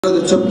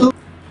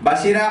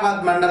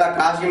బషీరాబాద్ మండల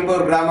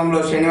కాశింపూర్ గ్రామంలో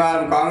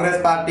శనివారం కాంగ్రెస్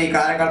పార్టీ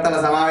కార్యకర్తల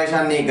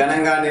సమావేశాన్ని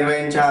ఘనంగా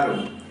నిర్వహించారు.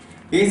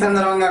 ఈ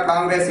సందర్భంగా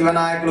కాంగ్రెస్ యువ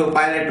నాయకులు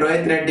పైలట్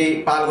రోహిత్ రెడ్డి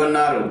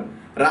పాల్గొన్నారు.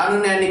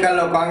 రానున్న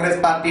ఎన్నికల్లో కాంగ్రెస్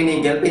పార్టీని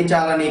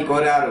గెలిపించాలని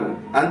కోరారు.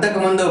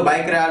 అంతకుముందు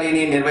బైక్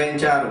ర్యాలీని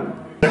నిర్వహించారు.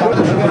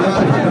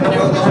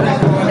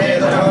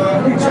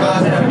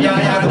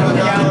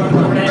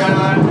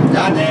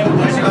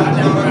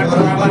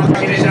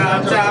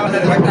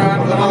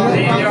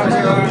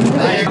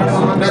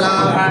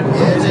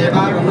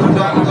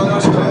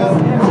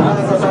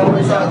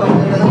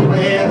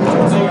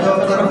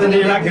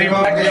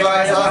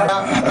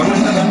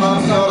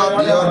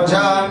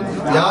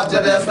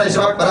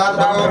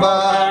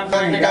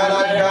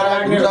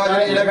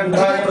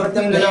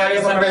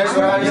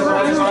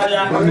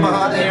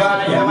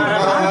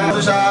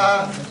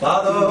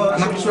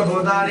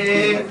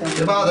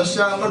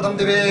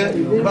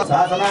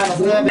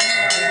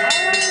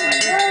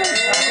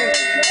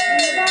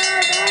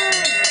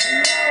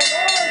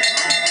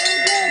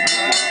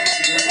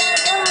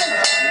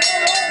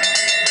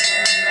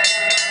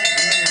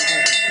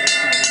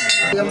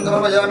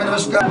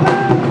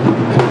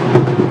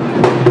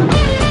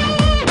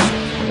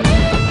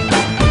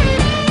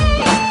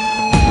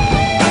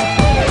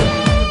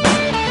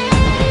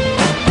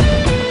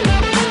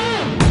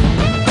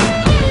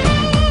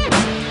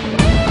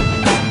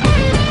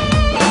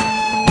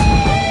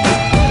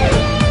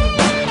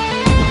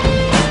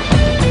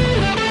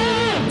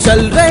 चल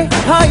रे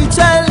भाई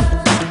चल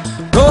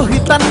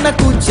रोहित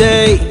अन्नकू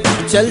जय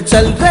चल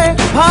चल रे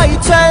भाई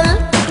चल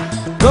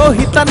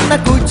रोहित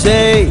अन्नकू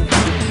जय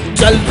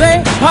चल रे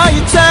भाई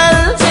चल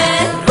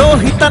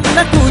रोहित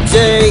अन्नकू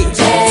जय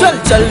चल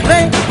चल रे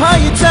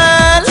भाई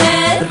चल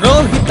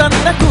रोहित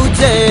अन्नकू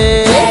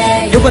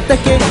जय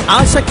युवतके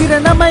आशा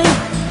किरणमై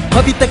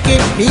భవితకే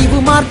నీవు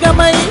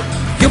మార్గమై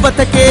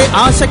యువతకే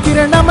ఆశ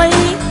కిరణమై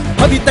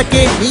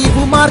భవితకే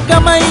నీవు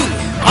మార్గమై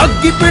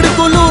అగ్గి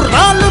పిడుగులు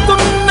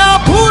రాలుతున్నా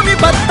భూమి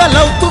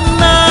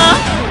బద్దలవుతున్నా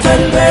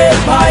చల్ రే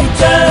భాయ్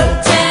చల్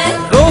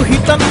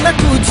రోహిత్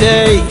అన్నకు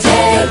జై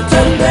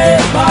చల్ రే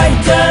భాయ్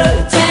చల్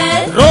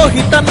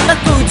రోహిత్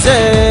అన్నకు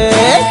జై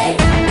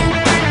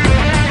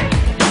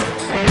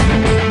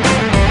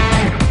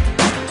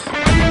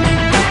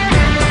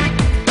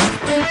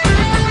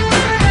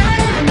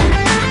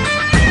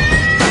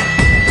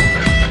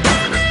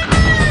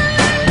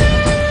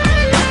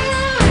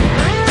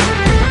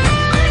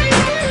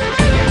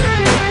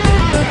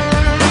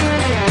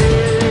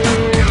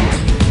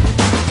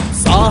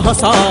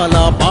సాహసాల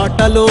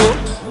బాటలో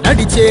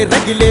నడిచే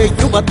రగిలే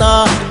యువత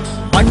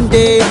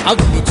మండే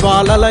అగ్ని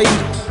జ్వాలలై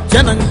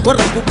జనం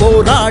కొరకు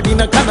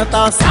పోరాడిన ఘనత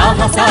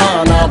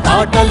సాహసాల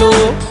బాటలో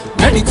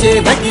నడిచే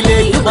రగిలే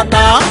యువత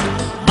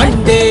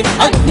మండే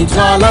అగ్ని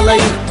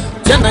జ్వాలలై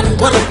జనం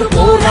కొరకు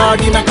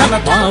పోరాడిన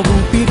ఘనత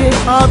ఊపిరే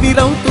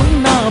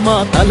ఆవిరవుతున్నా మా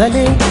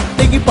తలలే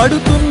తెగి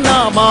పడుతున్నా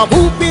మా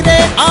ఊపిరే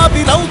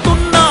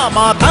ఆవిరవుతున్నా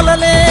మా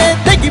తలలే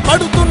తెగి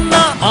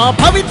పడుతున్నా ఆ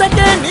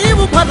భవితకే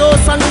నీవు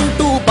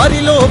భరోసంటూ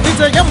బరిలో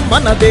విజయం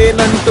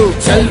మనదేనంటూ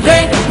చల్ రే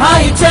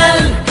భాయ్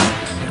చల్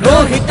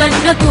రోహిత్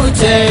అన్నకు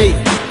జై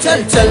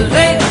చల్ చల్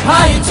రే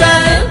భాయ్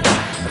చల్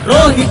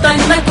రోహిత్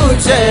అన్నకు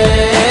జై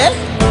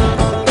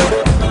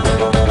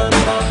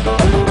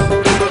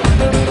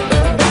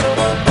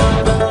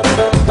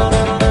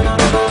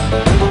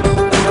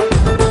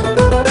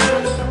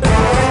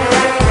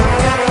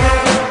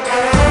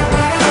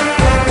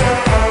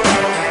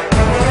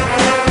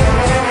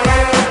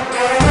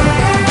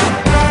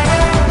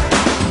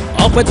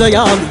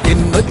అపజయాలు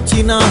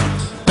ఎన్నొచ్చినా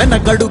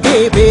వెనకడుగే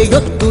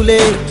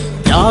వేయొద్దులే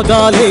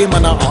త్యాగాలే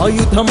మన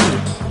ఆయుధం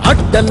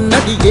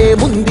అడ్డన్నది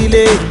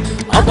ఏముందిలే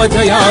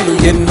అపజయాలు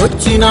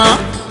ఎన్నొచ్చినా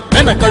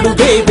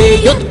వెనకడుగే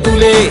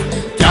వేయొద్దులే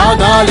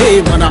త్యాగాలే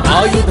మన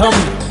ఆయుధం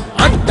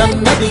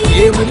అడ్డన్నది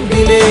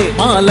ఏముందిలే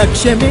మా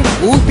లక్ష్యమే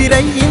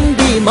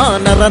ఊపిరయ్యింది మా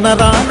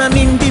నరనరాన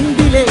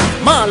నిండిందిలే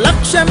మా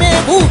లక్ష్యమే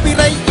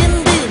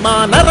ఊపిరయ్యింది మా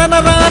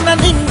నరనరాన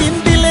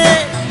నిండిందిలే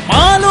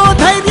మాలో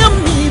ధైర్యం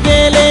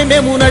నీదేలే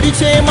మేము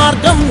నడిచే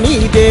మార్గం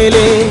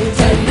నీదేలే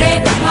చల్ రే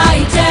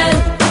భాయ్ చల్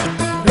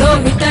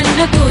రోహిత్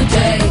అన్నకు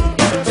జై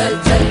చల్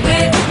చల్ రే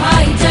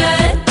భాయ్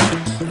చల్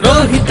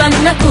రోహిత్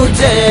అన్నకు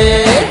జై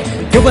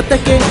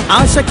యువతకే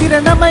ఆశ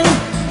కిరణమై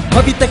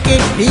భవితకే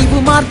నీవు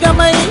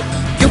మార్గమై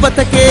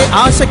యువతకే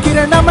ఆశ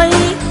కిరణమై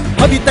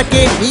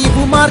భవితకే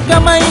నీవు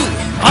మార్గమై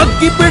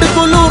అగ్గి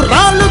పిడుగులు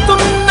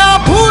రాలుతున్నా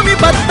భూమి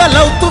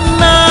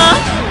బద్దలవుతున్నా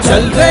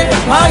చల్ రే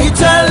భాయ్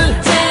చల్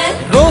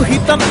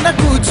रोहित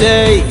अन्नकू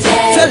जय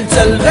चल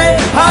चल रे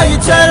भाई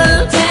चल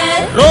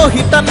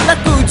रोहित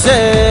अन्नकू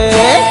जय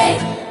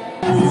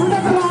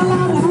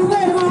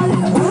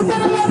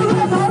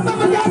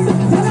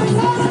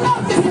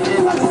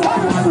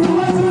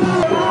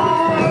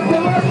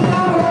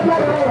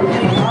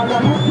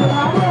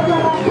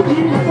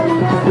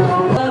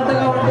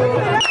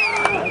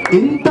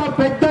ఇంత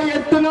పెద్ద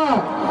ఎత్తున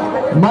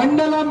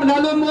మండలం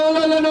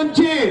నలుమూలల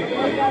నుంచి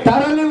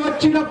తరలి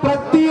వచ్చిన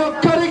ప్రతి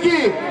ఒక్కరికి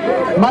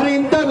మరి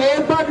ఇంత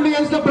ఏర్పాట్లు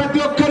చేసిన ప్రతి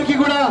ఒక్కరికి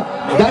కూడా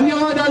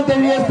ధన్యవాదాలు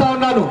తెలియజేస్తా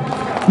ఉన్నాను.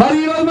 మరి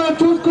ఈరోజు మనం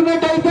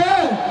చూసుకున్నట్టయితే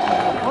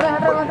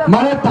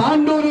మన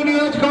తాండూరు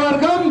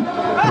నియోజకవర్గం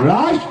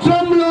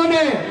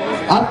రాష్ట్రంలోనే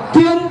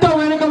అత్యంత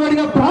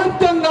వెనుకబడిన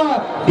ప్రాంతంగా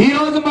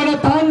ఈరోజు మన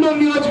తాండూరు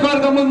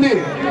నియోజకవర్గం ఉంది.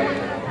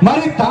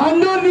 మరి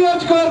తాండూరు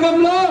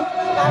నియోజకవర్గంలో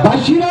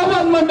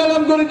బషీరాబాద్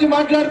మండలం గురించి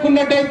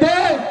మాట్లాడుకున్నట్టయితే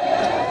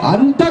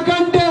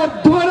అంతకంటే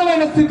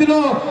అద్భుతమైన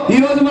స్థితిలో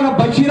ఈరోజు మన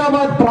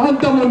బషీరాబాద్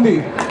ప్రాంతం ఉంది.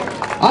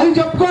 అది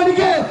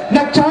చెప్పుకోనికే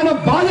నాకు చాలా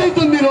బాధ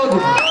అవుతుంది. ఈరోజు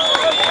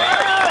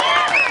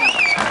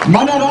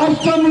మన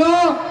రాష్ట్రంలో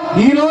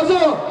ఈరోజు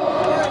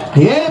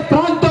ఏ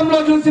ప్రాంతంలో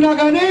చూసినా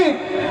కానీ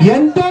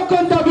ఎంతో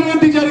కొంత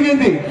అభివృద్ధి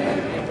జరిగింది.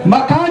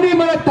 కానీ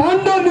మన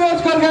తాండూరు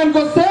నియోజకవర్గానికి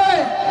వస్తే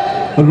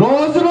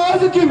రోజు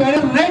రోజుకి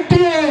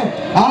రెట్టి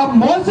ఆ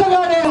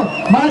మోసగాడే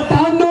మన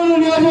తాండూరు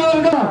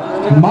నియోజకవర్గం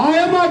మాయ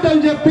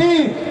మాటలు చెప్పి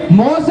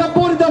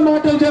మోసపూరిత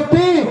మాటలు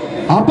చెప్పి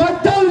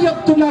అబద్ధాలు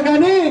చెప్తున్నా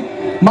గానీ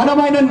మనం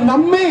ఆయన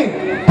నమ్మి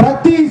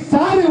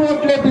ప్రతిసారి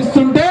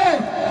ఓట్లేపిస్తుంటే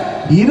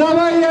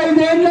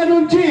 25 ఏళ్ల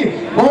నుంచి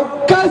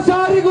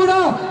ఒక్కసారి కూడా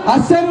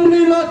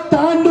అసెంబ్లీలో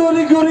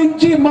తాండూరి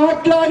గురించి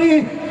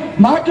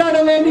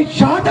మాట్లాడలేని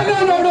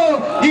షాటగానోడు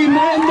ఈ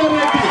మహేందర్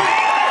రెడ్డి.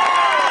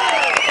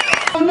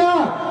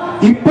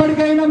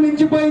 ఇప్పటికైనా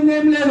మించిపోయింది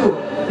ఏం లేదు.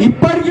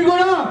 ఇప్పటికి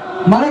కూడా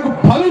మనకు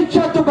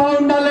భవిష్యత్తు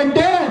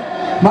బాగుండాలంటే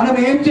మనం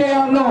ఏం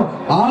చేయాలో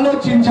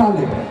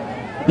ఆలోచించాలి.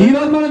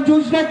 ఈరోజు మనం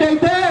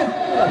చూసినట్టయితే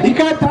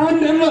ఇక్కడ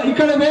తాండూరులో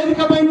ఇక్కడ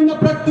వేదిక పైన ఉన్న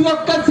ప్రతి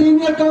ఒక్క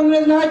సీనియర్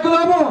కాంగ్రెస్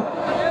నాయకులము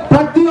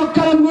ప్రతి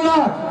ఒక్కరం కూడా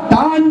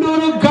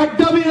తాండూరు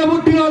గడ్డ మీద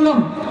పుట్టిన వాళ్ళం,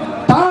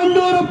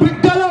 తాండూరు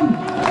బిడ్డలం.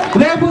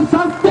 రేపు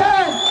సస్తే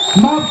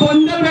మా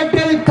పొందలు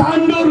పెట్టేది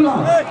తాండూరులో,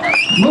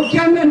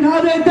 ముఖ్యంగా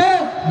నాదైతే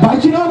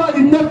బషీరాబాద్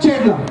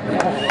ఇందర్చేడ్ల.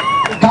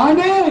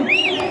 కానీ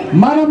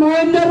మన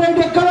మహేందర్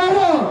రెడ్డి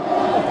ఎక్కడాడు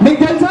మీకు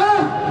తెలుసా?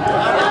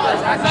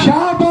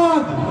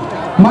 షాబాద్.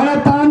 మన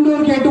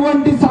తాండూరుకి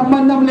ఎటువంటి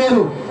సంబంధం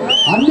లేదు.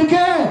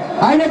 అందుకే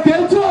ఆయన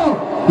తెలుసు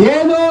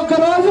ఏదో ఒక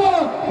రోజు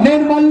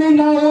నేను మళ్ళీ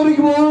నా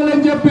ఊరికి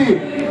పోవాలని చెప్పి.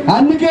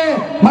 అందుకే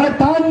మన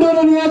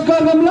తాండూరు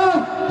నియోజకవర్గంలో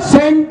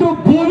సెంటు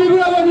భూమి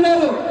కూడా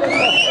ఉండలేదు.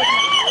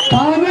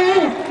 కానీ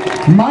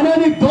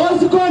మనని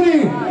దోసుకొని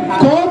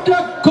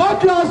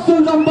కోట్ల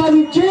ఆస్తులు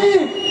సంపాదించి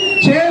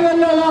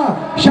చేవెళ్ళ,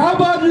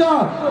 షాబాద్ లో,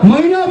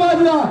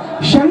 మొయినాబాద్ లో,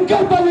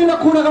 శంకర్పల్లిలో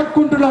కూడా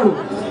కట్టుకుంటున్నాడు.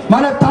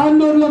 మన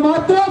తాండూరులో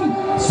మాత్రం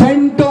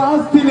సెంటు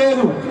ఆస్తి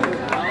లేదు.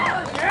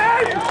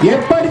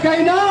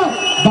 ఎప్పటికైనా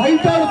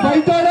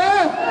బయటోడే,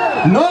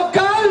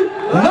 లోకల్.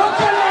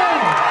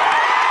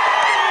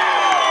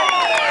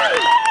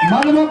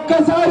 మనం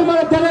ఒక్కసారి మన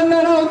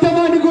తెలంగాణ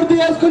ఉద్యమాన్ని గుర్తు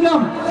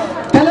చేసుకున్నాం.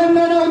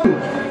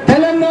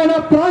 తెలంగాణ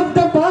ప్రాంత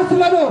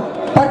భాషలను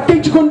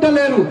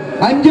పట్టించుకుంటలేరు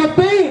అని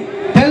చెప్పి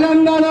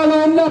తెలంగాణలో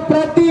ఉన్న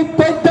ప్రతి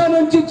పెద్ద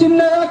నుంచి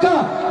చిన్నదాకా,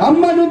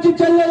 అమ్మ నుంచి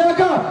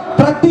చెల్లెదాకా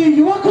ప్రతి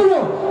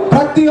యువకులు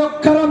ప్రతి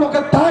ఒక్కరం ఒక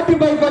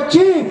తాటిపైకి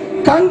వచ్చి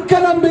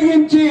కంకణం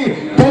బిగించి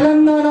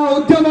తెలంగాణ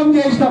ఉద్యమం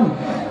చేసినాం.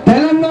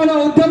 తెలంగాణ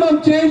ఉద్యమం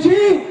చేసి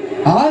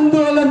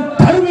ఆందోళన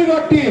తరిమి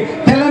కొట్టి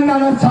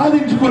తెలంగాణ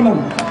సాధించుకున్నాం.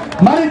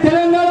 మరి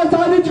తెలంగాణ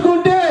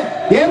సాధించుకుంటే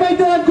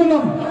ఏమైతుంది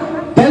అనుకున్నాం?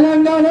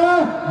 తెలంగాణ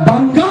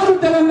బంగారు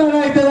తెలంగాణ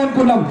అవుతుంది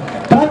అనుకున్నాం.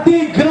 ప్రతి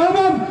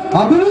గ్రామం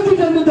అభివృద్ధి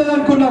చెందుతుంది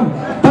అనుకున్నాం.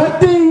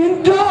 ప్రతి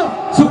ఇంట్లో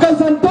సుఖ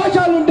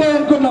సంతోషాలు ఉంటాయి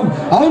అనుకున్నాం.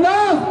 అవునా?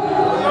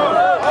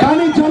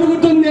 కానీ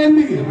జరుగుతుంది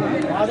ఏంది?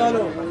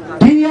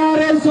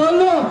 టిఆర్ఎస్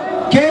వాళ్ళు,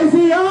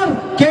 కేసీఆర్,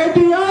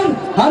 కేటీఆర్,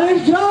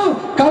 హరీష్ రావు,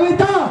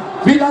 కవిత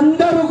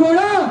వీళ్ళందరూ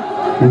కూడా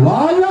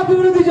వాళ్ళ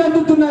అభివృద్ధి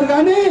చెందుతున్నారు.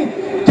 కానీ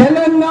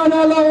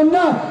తెలంగాణలో ఉన్న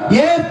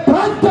ఏ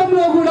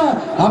ప్రాంతంలో కూడా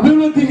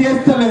అభివృద్ధి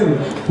చేస్తలేరు.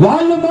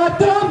 వాళ్ళు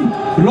మాత్రం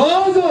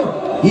రోజు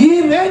ఈ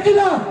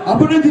రేంజ్లో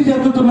అభివృద్ధి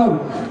చెందుతున్నారు.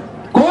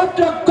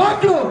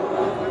 కోట్లు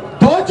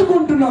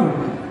దోచుకుంటున్నారు.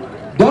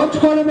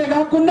 దోచుకోవడమే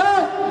కాకుండా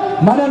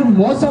మనల్ని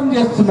మోసం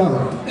చేస్తున్నారు.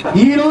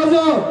 ఈ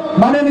రోజు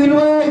మనం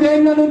 25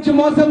 ఏళ్ల నుంచి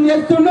మోసం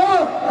చేస్తుండో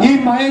ఈ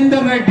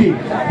మహేందర్ రెడ్డి,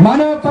 మన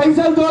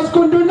పైసలు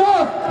దోచుకుంటుండో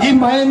ఈ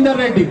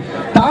మహేందర్ రెడ్డి.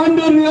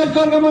 తాండూరు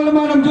నియోజకవర్గంలో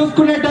మనం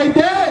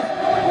చూసుకున్నట్టయితే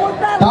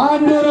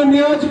తాండూరు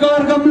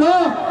నియోజకవర్గంలో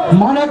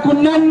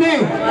మనకున్నన్ని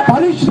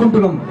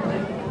పరిశ్రమలు.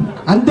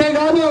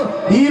 అంతేకాదు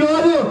ఈ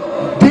రోజు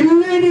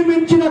ఢిల్లీని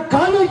మించిన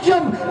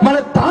కాలుష్యం మన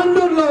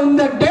తాండూరులో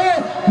ఉందంటే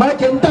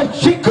మనకి ఎంత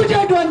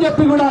సిగ్గుచేటు అని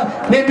చెప్పి కూడా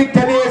నేను మీకు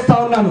తెలియజేస్తా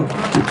ఉన్నాను.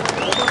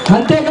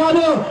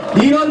 అంతేకాదు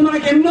ఈ రోజు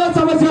మనకి ఎన్నో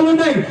సమస్యలు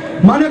ఉన్నాయి.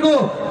 మనకు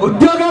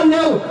ఉద్యోగాలు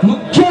లేవు.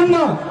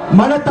 ముఖ్యంగా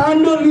మన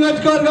తాండూరు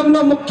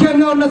నియోజకవర్గంలో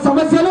ముఖ్యంగా ఉన్న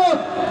సమస్యలు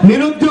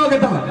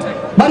నిరుద్యోగత.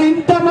 మరి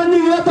ఇంతమంది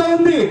యువత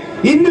ఉంది,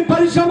 ఇన్ని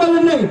పరిశ్రమలు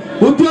ఉన్నాయి,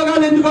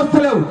 ఉద్యోగాలు ఎందుకు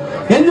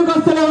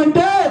వస్తలేవు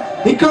అంటే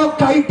ఇక్కడ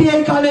ఒక ఐటీఐ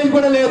కాలేజ్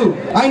కూడా లేదు.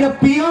 ఆయన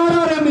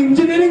పిఆర్ఆర్ఎం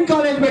ఇంజనీరింగ్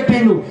కాలేజ్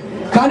పెట్టిండు.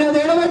 కానీ అది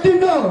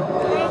ఎడబెట్టిండు,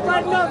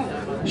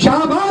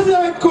 షాబాజ్ లో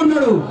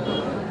పెట్టుకున్నాడు.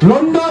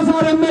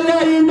 రెండోసారి ఎమ్మెల్యే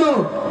అయ్యిండు.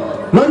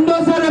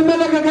 రెండోసారి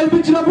ఎమ్మెల్యేగా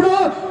గెలిపించినప్పుడు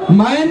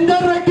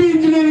మహేందర్ రెడ్డి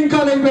ఇంజనీరింగ్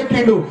కాలేజ్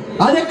పెట్టిండు.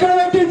 అది ఎక్కడ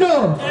పెట్టిండు?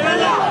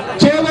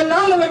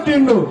 చేవెళ్ళాలో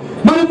పెట్టిండు.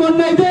 మరి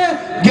మొన్న అయితే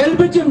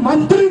గెలిపించి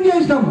మంత్రిని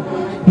చేసినాం.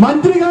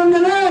 మంత్రి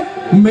కాగానే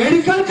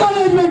మెడికల్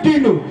కాలేజ్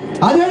పెట్టిండు.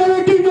 అది ఎక్కడ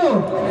పెట్టిండు?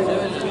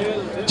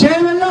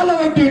 చేవెళ్ళాలో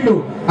పెట్టిండు.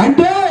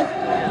 అంటే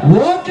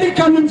ఓట్లు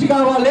ఇక్కడి నుంచి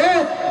కావాలి,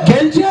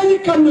 గెలిచేది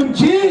ఇక్కడి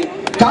నుంచి.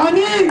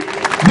 కానీ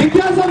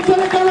విద్యా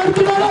సంస్థలు ఎక్కడ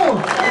పెడుతున్నాడు?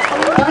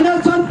 తన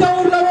సొంత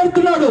ఊర్లో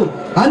పెడుతున్నాడు.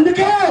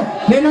 అందుకే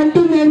నేను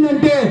అంటుంది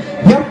ఏంటంటే,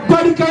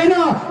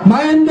 ఎప్పటికైనా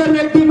మహేందర్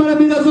రెడ్డి మన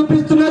మీద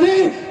చూపిస్తున్నది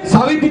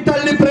సవితి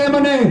తల్లి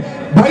ప్రేమనే.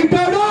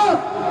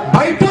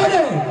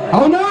 బయటాడే,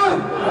 అవునా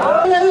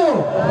లేదు?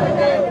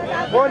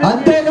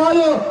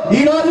 అంతేకాదు,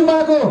 ఈ రోజు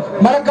మాకు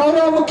మన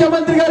గౌరవ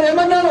ముఖ్యమంత్రి గారు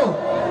ఏమన్నారు?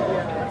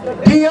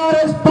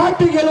 టిఆర్ఎస్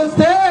పార్టీ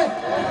గెలిస్తే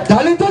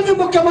దళితుల్ని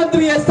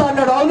ముఖ్యమంత్రి చేస్తా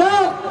అన్నాడు. అవునా?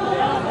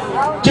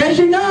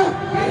 చేసిండా?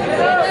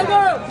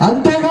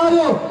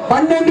 అంతేకాదు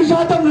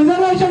 12%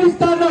 రిజర్వేషన్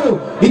ఇస్తా అన్నాడు.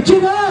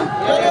 ఇచ్చిందా?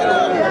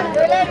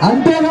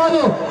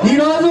 అంతేకాదు, ఈ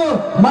రోజు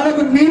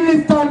మనకు నీళ్లు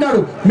ఇస్తా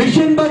అన్నాడు.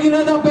 మిషన్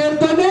భగీరథ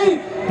పేరుతోని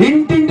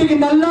ఇంటింటికి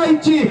నల్లా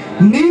ఇచ్చి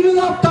నీళ్లు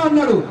తాపుతా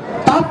అన్నాడు.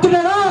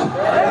 తాపుతున్నాడా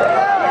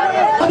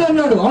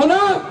అన్నాడు. అవునా?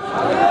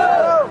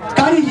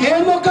 కానీ ఏ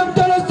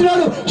ముఖంతో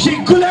వస్తున్నాడు?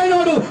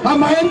 సిగ్గులేనాడు ఆ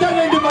మహేందర్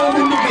రెడ్డి మన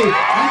ముందుకి.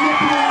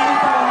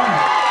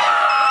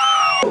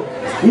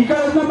 ఇక్కడ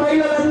ఉన్న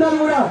మహిళలందరూ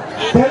కూడా,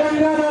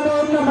 తెలంగాణలో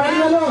ఉన్న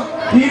మహిళలు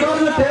ఈ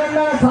రోజు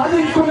తెలంగాణ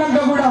సాధించుకున్నాక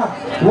కూడా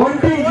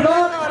ఒంటింట్లో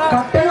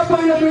కట్టెల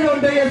పొయ్యిల మీద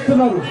వంట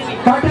చేస్తున్నారు.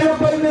 కట్టెల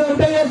పొయ్యి మీద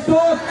వంట చేస్తూ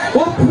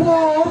ఉప్పు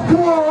ఉప్పు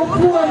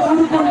ఉప్పు అని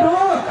అనుకుంటూ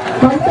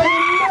కంట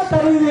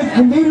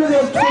నీళ్లు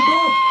తెచ్చుకుంటూ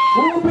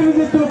ఊపిరి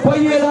తిత్తులు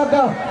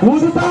పోయేదాకా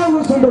ఊదుతా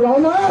కూర్చుంటారు.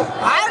 అవునా?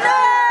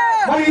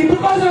 మరి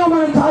ఇందుకోసం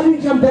మనం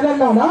సాధించాం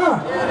తెలంగాణ.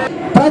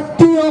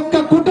 ప్రతి ఒక్క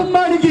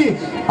కుటుంబానికి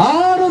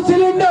 6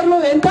 సిలిండర్లు,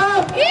 ఎంత?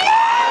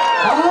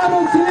 6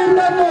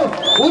 సిలిండర్లు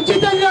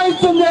ఉచితంగా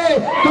ఇస్తుంది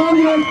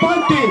కాంగ్రెస్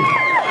పార్టీ.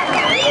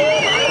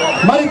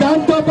 మరి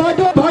దాంతో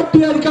పాటు పార్టీ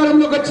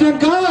అధికారంలోకి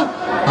వచ్చినాక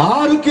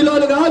 6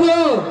 కిలోలు కాదు,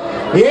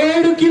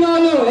 7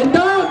 కిలోలు, ఎంత?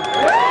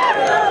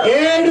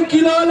 7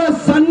 కిలోల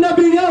సన్న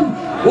బియ్యం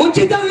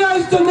ఉచితంగా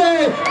ఇస్తుంది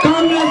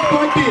కాంగ్రెస్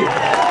పార్టీ.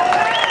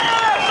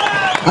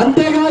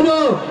 అంతేకాదు,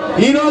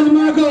 ఈ రోజు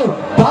మనకు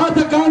పాత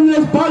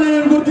కాంగ్రెస్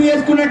పాలనను గుర్తు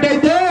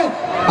చేసుకున్నట్టయితే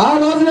ఆ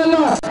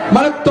రోజులలో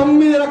మనకు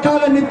 9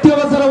 రకాల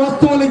నిత్యావసర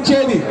వస్తువులు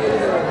ఇచ్చేది.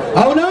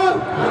 అవునా?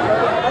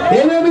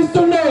 ఏమేమి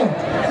ఇస్తుండే?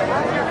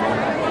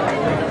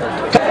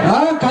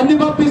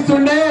 కందిపప్పు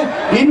ఇస్తుండే.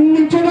 ఇన్ని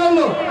ఇచ్చిన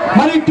వాళ్ళు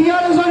మరి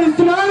టిఆర్ఎస్ వాళ్ళు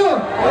ఇస్తున్నారు.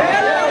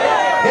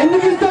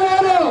 ఎందుకు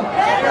ఇస్తున్నారు?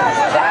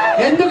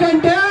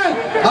 ఎందుకంటే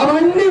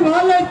అవన్నీ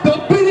వాళ్ళ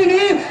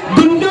తొప్పిదిని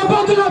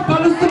దుండపోతుగా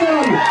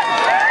పలుస్తున్నారు.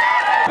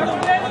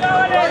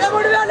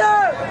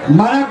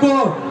 మనకు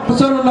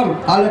ఉన్నారు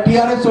వాళ్ళ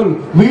టిఆర్ఎస్ వాళ్ళు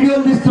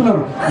వీడియోలు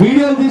తీస్తున్నారు.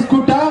 వీడియోలు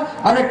తీసుకుంటా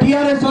వాళ్ళ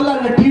టిఆర్ఎస్ వాళ్ళు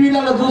వాళ్ళ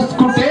టీవీలలో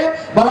చూసుకుంటే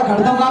వాళ్ళకి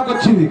అర్థం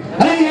కాకొచ్చింది,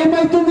 అరే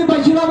ఏమైతుంది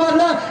బషీరాబాద్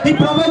లో, ఈ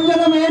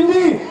ప్రపంచం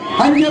ఏంది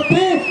అని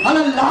చెప్పి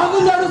అలా లాగు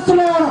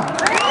నడుస్తున్నాడు.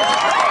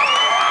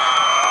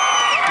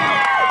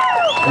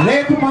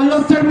 రేపు మళ్ళీ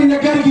వస్తాడు మీ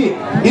దగ్గరికి.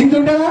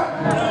 ఇంతుంటాడా?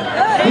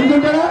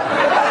 ఇంతుంటాడా?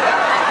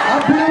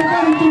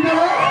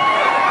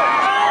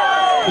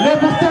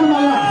 రేపు వస్తాడు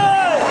మళ్ళా.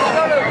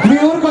 మీ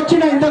ఊరికి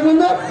వచ్చినా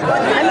ఇంతకుముందు?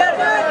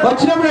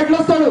 వచ్చినప్పుడు ఎట్లా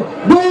వస్తాడు?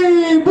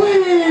 బుయ్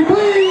బుయ్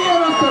బుయ్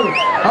అని వస్తాడు.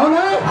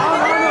 అవునా?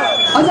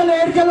 అసలు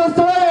ఏడుకెళ్ళి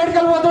వస్తాడో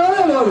ఏడుకెళ్ళి పోతాడో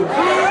తెలియదు.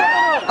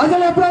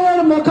 అసలు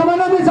ఎప్పుడైనా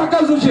ముఖమన్నా మీ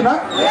చక్కగా చూసినా?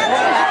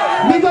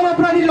 మీతో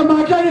ఎప్పుడైనా ఇట్లా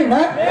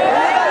మాట్లాడిండా?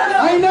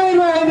 అయినా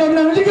 25 ఏళ్ళ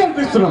నుంచి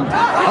కనిపిస్తున్నాం.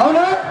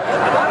 అవునా?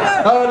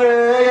 అరే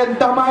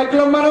ఎంత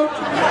మాయకులం మనం.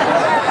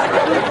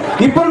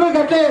 ఇప్పుడు మీకు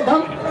ఎట్లా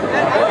చేద్దాం?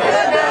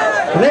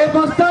 రేపు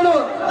వస్తాడు.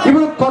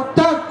 ఇప్పుడు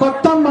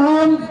కొత్త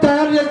మహాన్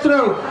తయారు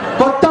చేస్తున్నాడు.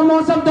 కొత్త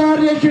మోసం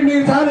తయారు చేసిండు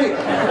ఈసారి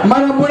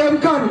మన ముడెం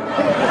ఖాన్.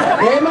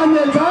 ఏమని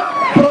తెలుసా?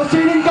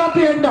 ప్రొసీడింగ్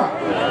కాపీ అంట.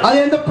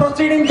 అదేంటో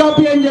ప్రొసీడింగ్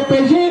కాపీ అని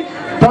చెప్పేసి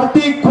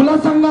ప్రతి కుల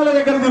సంఘాల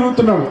దగ్గర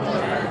తిరుగుతున్నాడు,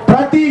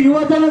 ప్రతి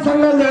యువజన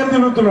సంఘాల దగ్గర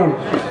తిరుగుతున్నాడు.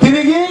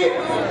 తిరిగి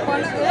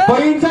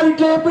పోయినసారి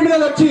ఇట్లా చెప్పిండు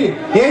కదా, వచ్చి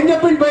ఏం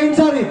చెప్పిండు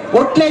పోయినసారి?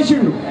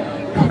 ఒట్లేసిండు.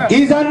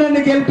 ఈసారి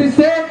నన్ను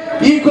గెలిపిస్తే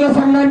ఈ కుల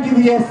సంఘానికి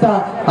ఇది చేస్తా,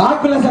 ఆ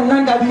కుల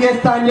సంఘానికి అది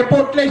చేస్తా అని చెప్పి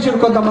ఒట్లేసిండు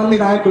కొంతమంది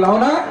నాయకులు.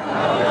 అవునా?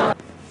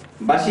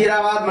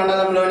 బషీరాబాద్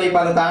మండలంలోని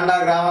పలు తాండా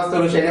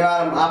గ్రామస్తులు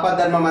శనివారం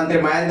ఆపద్ధర్మ మంత్రి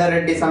మహేందర్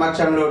రెడ్డి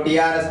సమక్షంలో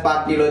టీఆర్ఎస్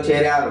పార్టీలో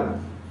చేరారు.